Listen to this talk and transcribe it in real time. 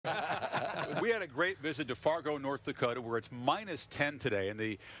had a great visit to Fargo, North Dakota, where it's -10 today, and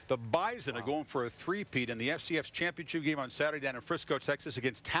the Bison are going for a three-peat in the FCS championship game on Saturday down in Frisco, Texas,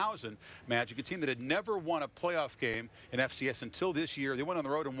 against Towson Magic, a team that had never won a playoff game in FCS until this year. They went on the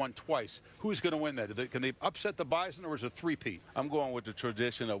road and won twice. Who's going to win that? Can they upset the Bison, or is it a three-peat? I'm going with the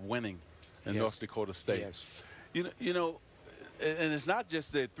tradition of winning in North Dakota State. Yes. You know, and it's not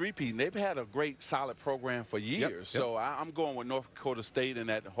just the three-peat. They've had a great, solid program for years. So I'm going with North Dakota State and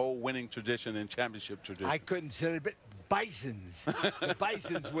that whole winning tradition and championship tradition. I couldn't say it, but Bisons. The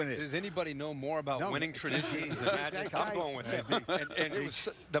Bisons win it. Does anybody know more about winning traditions than Magic? I'm going with that. And it was,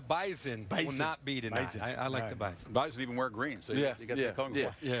 the Bison will not be tonight. I like the Bison. Bison even wear green, so you got that going for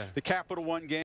it. Yeah. The Capital One game.